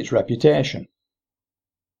rebuild its reputation.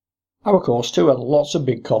 Our coast too had lots of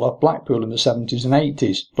big cod off Blackpool in the 70s and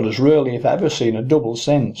 80s, but has rarely if ever seen a double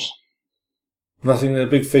since. Nothing, the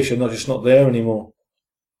big fish are just not there anymore.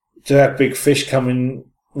 To have big fish coming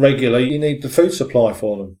regularly, you need the food supply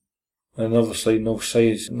for them. And obviously North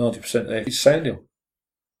Sea is 90% there. It's sand hill.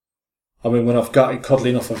 I mean, when I've gutted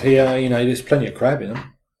codling off of here, there's plenty of crab in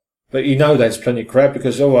them. But there's plenty of crab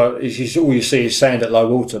because all you see is sand at low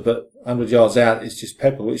water, but 100 yards out it's just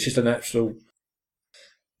pebble. It's just a natural.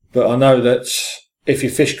 But I know that if you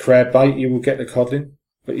fish crab bait, you will get the codling,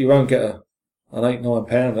 but you won't get an 8-9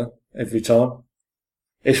 pounder every time.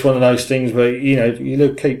 It's one of those things where,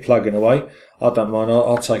 you keep plugging away. I don't mind.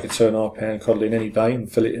 I'll take a 2.5 pound codling any day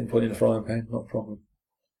and fill it and put it in a frying pan. Not a problem.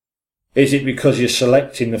 Is it because you're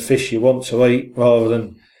selecting the fish you want to eat rather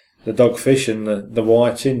than the dogfish and the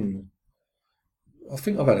whiting? I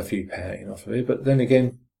think I've had a few pouting off of it, but then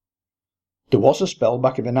again, there was a spell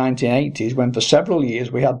back in the 1980s when for several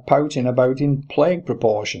years we had pouting about in plague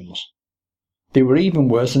proportions. They were even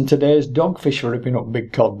worse than today's dogfish for ripping up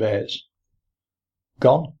big cod baits.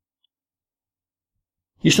 Gone.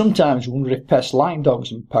 You sometimes wonder if pests like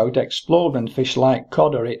dogs and pout explode when fish like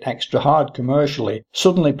cod are hit extra hard commercially,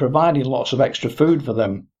 suddenly providing lots of extra food for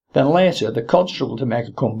them. Then later the cod struggle to make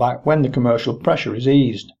a comeback when the commercial pressure is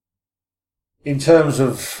eased. In terms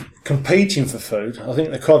of competing for food, I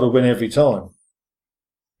think the cod will win every time.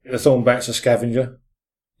 The thornback's a scavenger.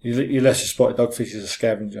 Your lesser spotted dogfish is a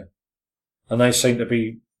scavenger. And they seem to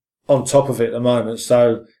be on top of it at the moment,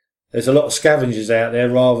 so there's a lot of scavengers out there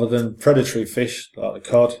rather than predatory fish like the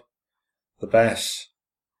cod, the bass,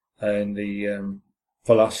 and the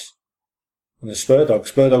volus, and the spur dog.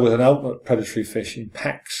 Spur dog was an ultimate predatory fish in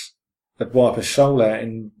packs that wipe a shoal out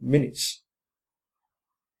in minutes.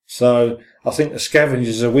 So I think the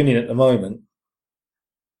scavengers are winning at the moment.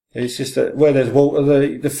 It's just that where there's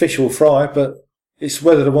water, the fish will fry, but it's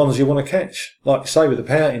whether the ones you want to catch. Like you say with the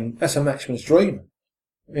pouting, that's a matchman's dream.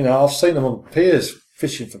 I've seen them on piers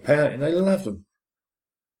fishing for pouting. They love them.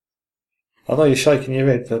 I know you're shaking your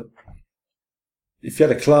head, but if you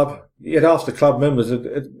had a club, you had half the club members,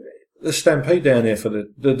 the stampede down here for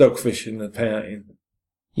the dogfish and the pouting.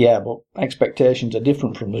 Yeah, but expectations are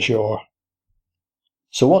different from the shore.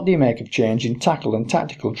 So what do you make of change in tackle and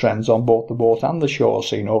tactical trends on both the boat and the shore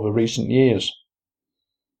scene over recent years?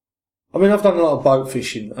 I mean, I've done a lot of boat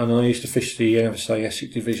fishing, and I used to fish the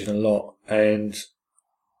Essex Division a lot, and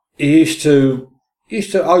you used to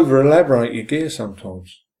over-elaborate your gear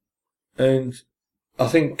sometimes. And I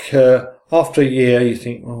think after a year you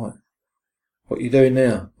think, right, what are you doing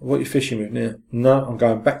now? What are you fishing with now? No, I'm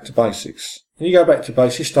going back to basics. And you go back to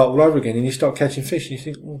basics, you start all over again, and you start catching fish, and you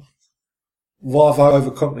think, well, why have I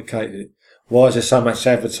overcomplicated it? Why is there so much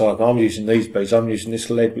advertising? I'm using these beads, I'm using this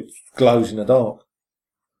lead which glows in the dark.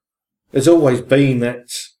 There's always been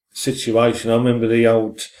that situation. I remember the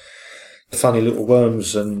old funny little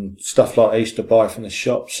worms and stuff like I used to buy from the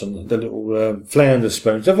shops, and the little flounder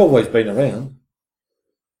spoons. They've always been around.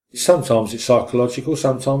 Sometimes it's psychological,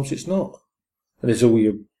 sometimes it's not. And there's all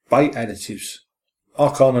your bait additives. I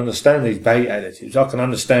can't understand these bait additives. I can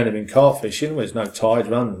understand them in carp fishing where there's no tide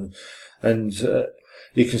run, and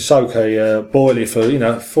you can soak a boilie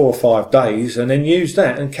for 4 or 5 days and then use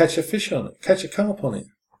that and catch a fish on it, catch a carp on it.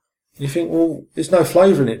 You think, well, there's no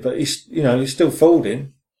flavour in it, but it's still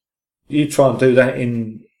folding. You try and do that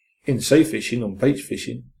in sea fishing, on beach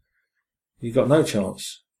fishing, you've got no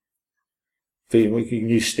chance. You can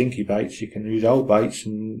use stinky baits, you can use old baits,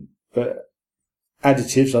 but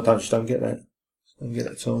additives, I just don't get that. I don't get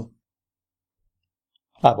that at all.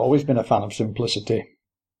 I've always been a fan of simplicity.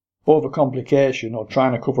 Overcomplication or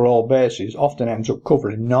trying to cover all bases often ends up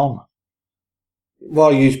covering none.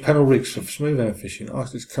 Why use panel rigs for smoothhound fishing? I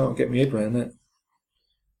just can't get my head around that.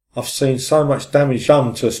 I've seen so much damage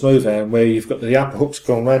done to a smoothhound where you've got the upper hook's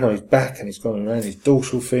gone round on his back and it's gone around his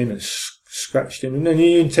dorsal fin and scratched him, and then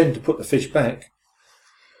you intend to put the fish back.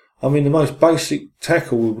 I mean, the most basic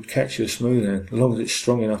tackle would catch you a smoothhound, as long as it's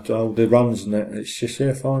strong enough to hold the runs and that. It's just,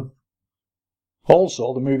 yeah, fine.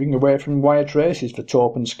 Also, the moving away from wire traces for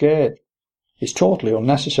taupe and skate is totally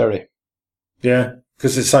unnecessary. Yeah,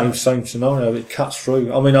 because the same scenario, it cuts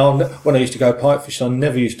through. I mean, when I used to go pipe fishing, I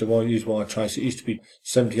never used to use wire trace. It used to be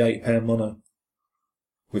 70, 80 pound mono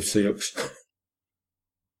with sea hooks.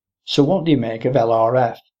 So what do you make of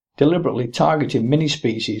LRF deliberately targeting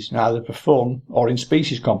mini-species either for fun or in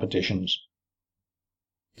species competitions?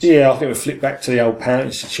 Yeah, I think we flip back to the old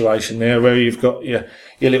parenting situation there, where you've got your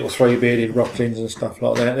little three-bearded rocklins and stuff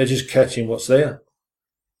like that. They're just catching what's there.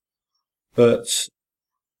 But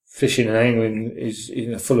fishing and angling is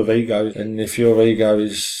full of egos, and if your ego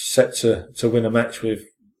is set to win a match with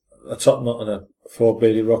a top knot and a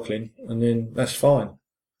four-bearded rocklin, and then that's fine.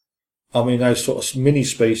 I mean, those sort of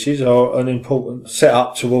mini-species are an important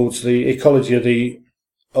set-up towards the ecology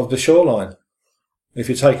of the shoreline. If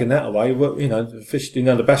you're taking that away, well, the fish,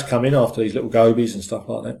 the bass come in after these little gobies and stuff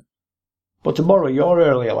like that. But to borrow your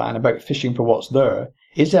earlier line about fishing for what's there,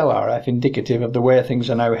 is LRF indicative of the way things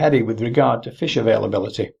are now headed with regard to fish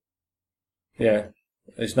availability? Yeah,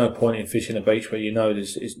 there's no point in fishing a beach where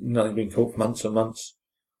there's nothing been caught for months and months.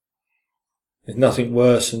 There's nothing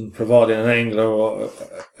worse than providing an angler or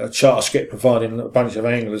a charter skip providing a bunch of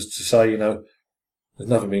anglers to say, there's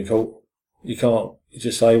nothing been caught. You can't. You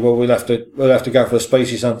just say, well, we'll have to go for a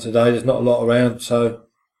species hunt today. There's not a lot around, so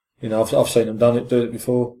I've seen them do it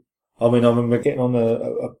before. I mean, I remember getting on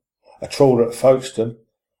a trawler at Folkestone.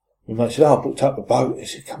 My mate said, I booked up a boat. He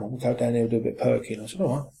said, come on, we'll go down there and do a bit of perking. I said,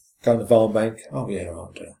 all right. Go on the Varn Bank. Oh yeah,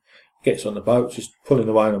 I'll do it. Gets on the boat, just pulling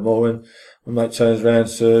away on the mooring. My mate turns around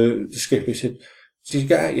to the skipper. He said, did you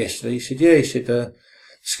get out yesterday? He said, yeah. He said, the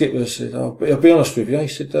skipper said, I'll be honest with you. He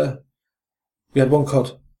said, we had one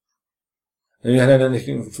cod. And we hadn't had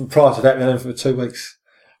anything from prior to that. We had anything for 2 weeks.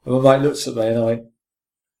 And my mate looks at me and I went,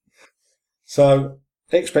 so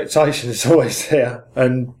expectation is always there.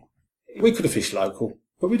 And we could have fished local,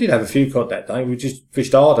 but we did have a few cod that day. We just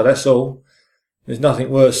fished harder, that's all. There's nothing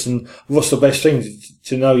worse than, what's the best thing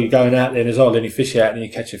to know you're going out there and there's hardly any fish out and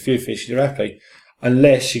you catch a few fish, you're happy.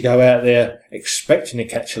 Unless you go out there expecting to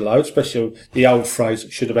catch a load, especially the old phrase,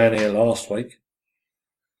 should have been here last week.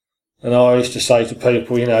 And I used to say to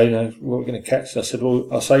people, what are we going to catch? I said, well,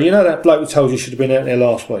 I'll say, that bloke who told you should have been out there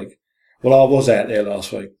last week. Well, I was out there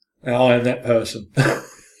last week. And I am that person.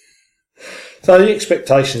 So the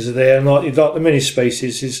expectations are there, and like the mini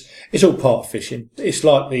species it's all part of fishing. It's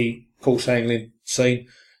like the coarse angling scene.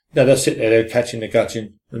 They'll sit there, they're catching the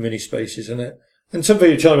gudgeon, the mini species, isn't it? And some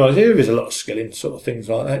people tell me, there is a lot of skill in sort of things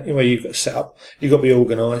like that. You've got to set up, you've got to be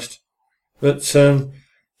organised. But to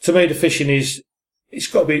me, the fishing it's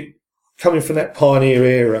got to be coming from that pioneer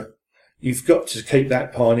era. You've got to keep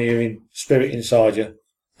that pioneering spirit inside you.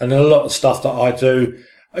 And a lot of stuff that I do,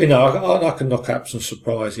 I can knock up some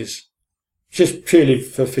surprises. Just purely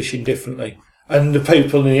for fishing differently. And the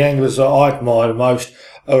people and the anglers that I admire the most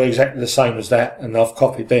are exactly the same as that, and I've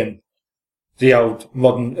copied them. The old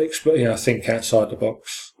modern, think outside the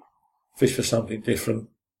box. Fish for something different.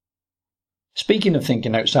 Speaking of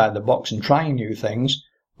thinking outside the box and trying new things,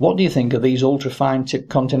 what do you think of these ultra-fine tip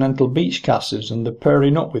continental beach casters and the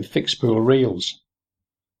pairing up with fixed spool reels?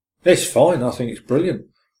 It's fine, I think it's brilliant.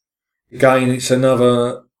 Again, it's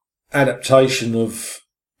another adaptation of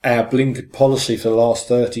our blinkered policy for the last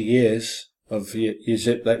 30 years of your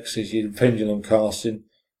Ziplexes, your pendulum casting.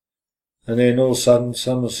 And then all of a sudden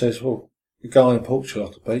someone says, well, the guy in Portugal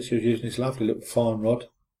off the beach, he was using this lovely little fine rod.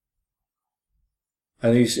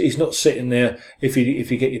 And he's not sitting there, if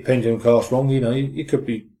you get your pendulum cast wrong, you could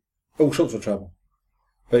be all sorts of trouble.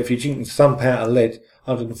 But if you can thump out a lead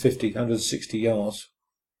 150, 160 yards,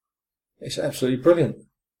 it's absolutely brilliant.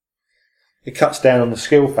 It cuts down on the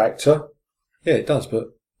skill factor. Yeah, it does, but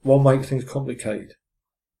why make things complicated?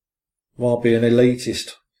 Why be an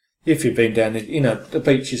elitist? If you've been down there, the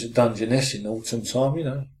beaches at Dungeness in autumn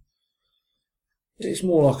time, it's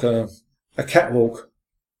more like a catwalk.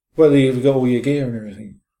 Whether you've got all your gear and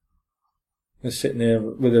everything. They're sitting there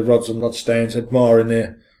with their rods and rod stands, admiring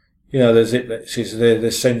their Ziplexes,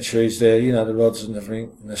 their centuries, the rods and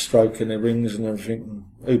everything, and their stroke and their rings and everything,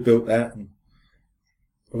 and who built that. And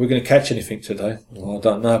are we going to catch anything today? Well, I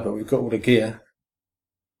don't know, but we've got all the gear.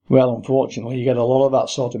 Well, unfortunately, you get a lot of that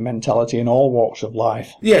sort of mentality in all walks of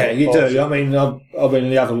life. Yeah, you do. I mean, the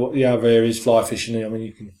other areas, fly fishing. I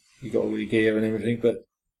mean, you got all your gear and everything, but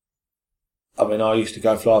I mean, I used to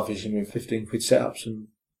go fly fishing with 15 quid setups and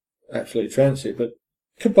absolutely trounce it. But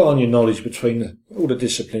combine your knowledge between all the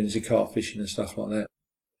disciplines of carp fishing and stuff like that.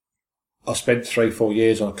 I spent 3-4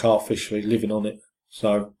 years on a carp fishery, living on it,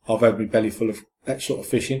 so I've had my belly full of that sort of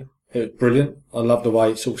fishing. It was brilliant. I love the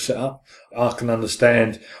way it's all set up. I can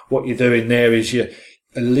understand what you're doing there is you're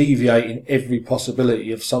alleviating every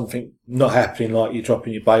possibility of something not happening, like you're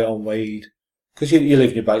dropping your bait on weed. Because you're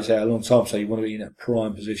leaving your baits out a long time, so you want to be in a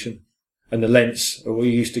prime position. And the lengths we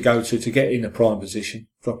used to go to get in a prime position,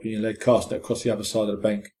 dropping your lead, casting it across the other side of the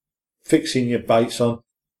bank, fixing your baits on.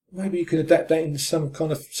 Maybe you could adapt that into some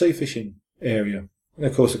kind of sea fishing area. And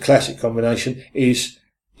of course the classic combination is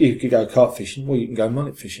you could go carp fishing or you can go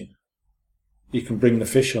mullet fishing. You can bring the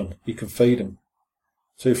fish on, you can feed them.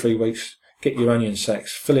 2-3 weeks, get your onion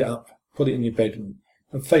sacks, fill it up, put it in your bed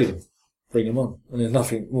and feed them. Bring them on. And there's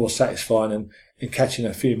nothing more satisfying than catching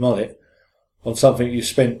a few mullet on something you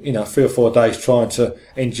spent, 3 or 4 days trying to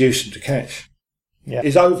induce them to catch. Yeah.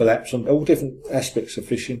 There's overlaps on all different aspects of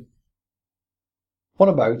fishing. What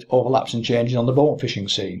about overlaps and changes on the boat fishing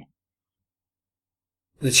scene?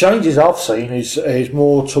 The changes I've seen is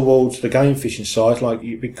more towards the game fishing side, like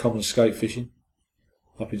your big common skate fishing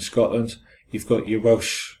up in Scotland. You've got your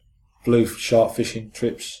Welsh blue shark fishing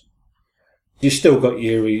trips. You've still got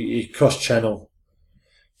your cross-channel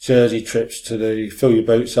Jersey trips to fill your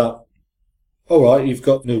boots up. All right, you've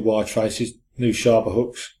got new wire traces, new sharper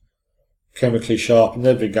hooks, chemically sharpened.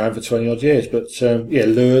 They've been going for 20 odd years, but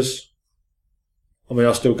lures. I mean,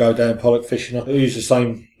 I still go down pollock fishing. I use the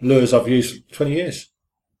same lures I've used for 20 years.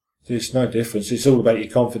 There's no difference. It's all about your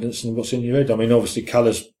confidence and what's in your head. I mean, obviously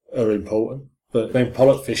colours are important, but when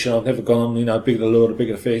pollock fishing, I've never gone on, bigger the lure, the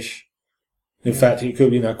bigger the fish. In fact, it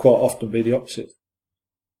could, quite often be the opposite.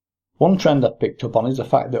 One trend I've picked up on is the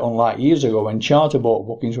fact that unlike years ago when charter boat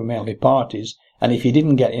bookings were mainly parties, and if you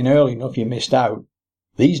didn't get in early enough you missed out,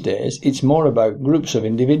 these days it's more about groups of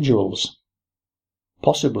individuals.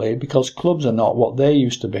 Possibly because clubs are not what they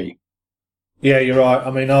used to be. Yeah, you're right.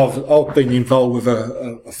 I mean, I've been involved with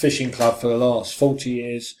a fishing club for the last 40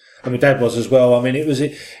 years. And my dad was as well. I mean, it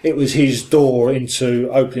was his door into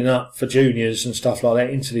opening up for juniors and stuff like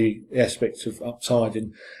that, into the aspects of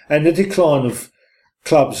uptiding. And the decline of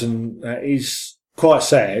clubs is quite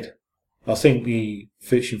sad. I think the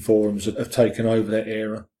fishing forums have taken over that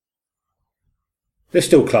era. There's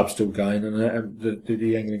still clubs still going, and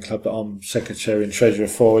the Angling Club that I'm secretary and treasurer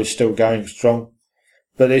for is still going strong.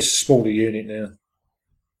 But it's a smaller unit now.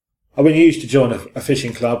 I mean, you used to join a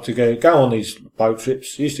fishing club to go on these boat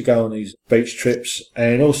trips. You used to go on these beach trips,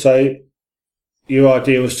 and also your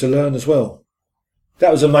idea was to learn as well.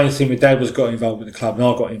 That was the main thing. My dad got involved with the club, and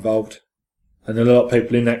I got involved. And a lot of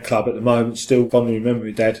people in that club at the moment still fondly remember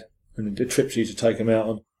my dad and the trips he used to take them out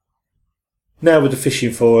on. Now with the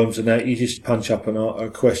fishing forums and that, you just punch up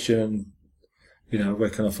a question and,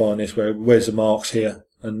 where can I find this? Where's the marks here?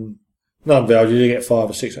 And none of it, you get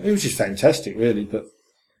 5 or 6. It was just fantastic, really, but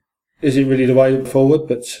is it really the way forward?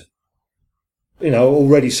 But,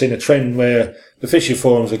 already seen a trend where the fishing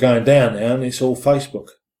forums are going down now and it's all Facebook.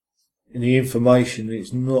 And the information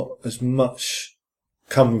is not as much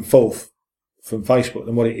coming forth from Facebook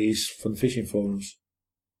than what it is from the fishing forums.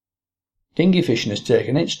 Dinghy fishing has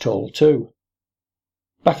taken its toll too.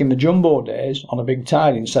 Back in the jumbo days, on a big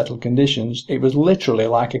tide in settled conditions, it was literally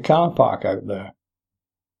like a car park out there.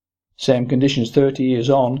 Same conditions 30 years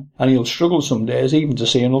on, and you'll struggle some days even to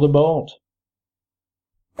see another boat.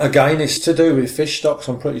 Again, it's to do with fish stocks,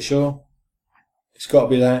 I'm pretty sure. It's got to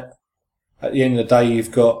be that. At the end of the day,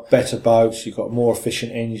 you've got better boats, you've got more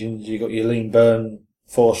efficient engines, you've got your lean burn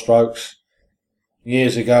 4 strokes.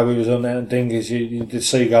 Years ago, we was on there in dinghies, you did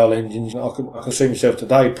seagull engines. I could see myself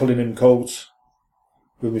today pulling in cords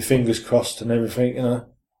with my fingers crossed and everything,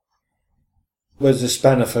 Where's the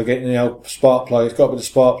spanner for getting the old spark plug? It's got to be the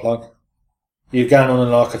spark plug. You're going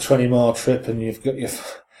on like a 20-mile trip and you've got your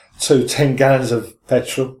 10 gallons of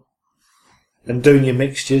petrol and doing your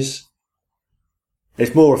mixtures.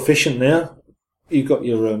 It's more efficient now. You've got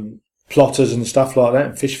your plotters and stuff like that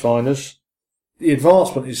and fish finders. The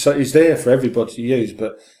advancement is there for everybody to use,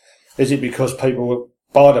 but is it because people will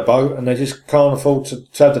buy the boat and they just can't afford to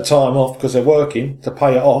have the time off because they're working to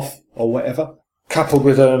pay it off or whatever, coupled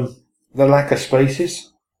with the lack of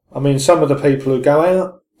species? I mean, some of the people who go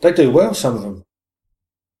out, they do well, some of them.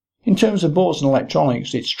 In terms of boats and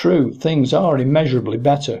electronics, it's true, things are immeasurably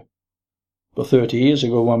better. But 30 years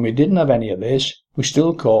ago, when we didn't have any of this, we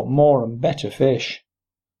still caught more and better fish.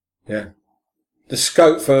 Yeah. The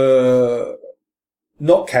scope for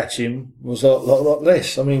not catching was a lot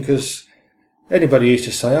less. I mean, because anybody used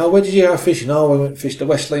to say, where did you go fishing? We went fish the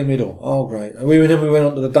Westleigh Middle. Oh, great. And then we went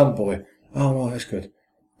on to the Dump Boy. Oh, right, that's good.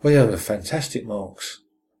 Well, yeah, they're fantastic marks.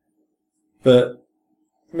 But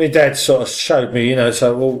my dad sort of showed me,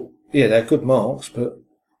 so, well, yeah, they're good marks, but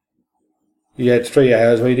you had 3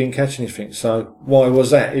 hours where you didn't catch anything. So why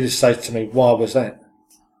was that? He just said to me, why was that?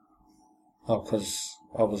 Oh, because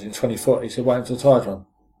I was in 20 foot. He said, wait until the tide run.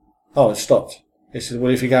 Oh, it stopped. He said,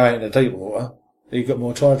 well, if you go out into deep water, you got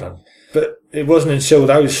more tide run. But it wasn't until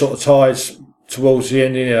those sort of tides towards the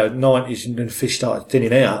end, 90s, and the fish started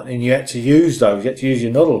thinning out, and you had to use those. You had to use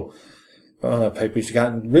your noddle. But I know people used to go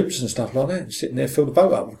out in ribs and stuff like that, and sitting there, fill the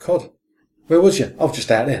boat up with cod. Where was you? Oh,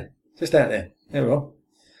 just out there. Just out there. There we are.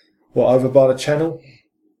 What, over by the channel?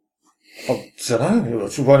 I don't know. It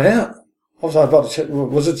just went out. I was over by the channel.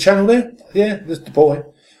 Was the channel there? Yeah, there's the buoy.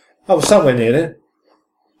 I was somewhere near there.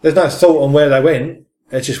 There's no thought on where they went.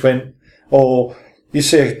 They just went, or you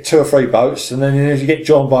see 2 or 3 boats, and then you get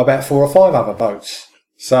joined by about 4 or 5 other boats.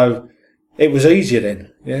 So it was easier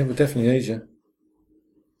then. Yeah, it was definitely easier.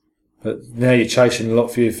 But now you're chasing a lot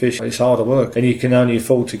fewer fish. It's harder work, and you can only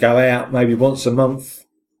afford to go out maybe once a month.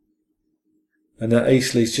 And that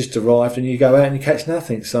Eastleigh's just arrived, and you go out and you catch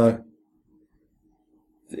nothing. So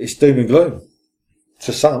it's doom and gloom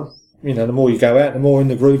to some. The more you go out, the more in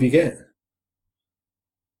the groove you get.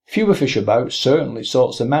 Fewer fish about certainly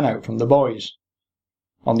sorts the men out from the boys.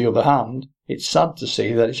 On the other hand, it's sad to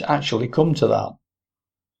see that it's actually come to that.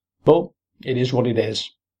 But it is what it is.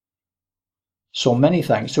 So many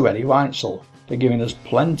thanks to Eddie Weitzel for giving us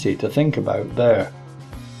plenty to think about there.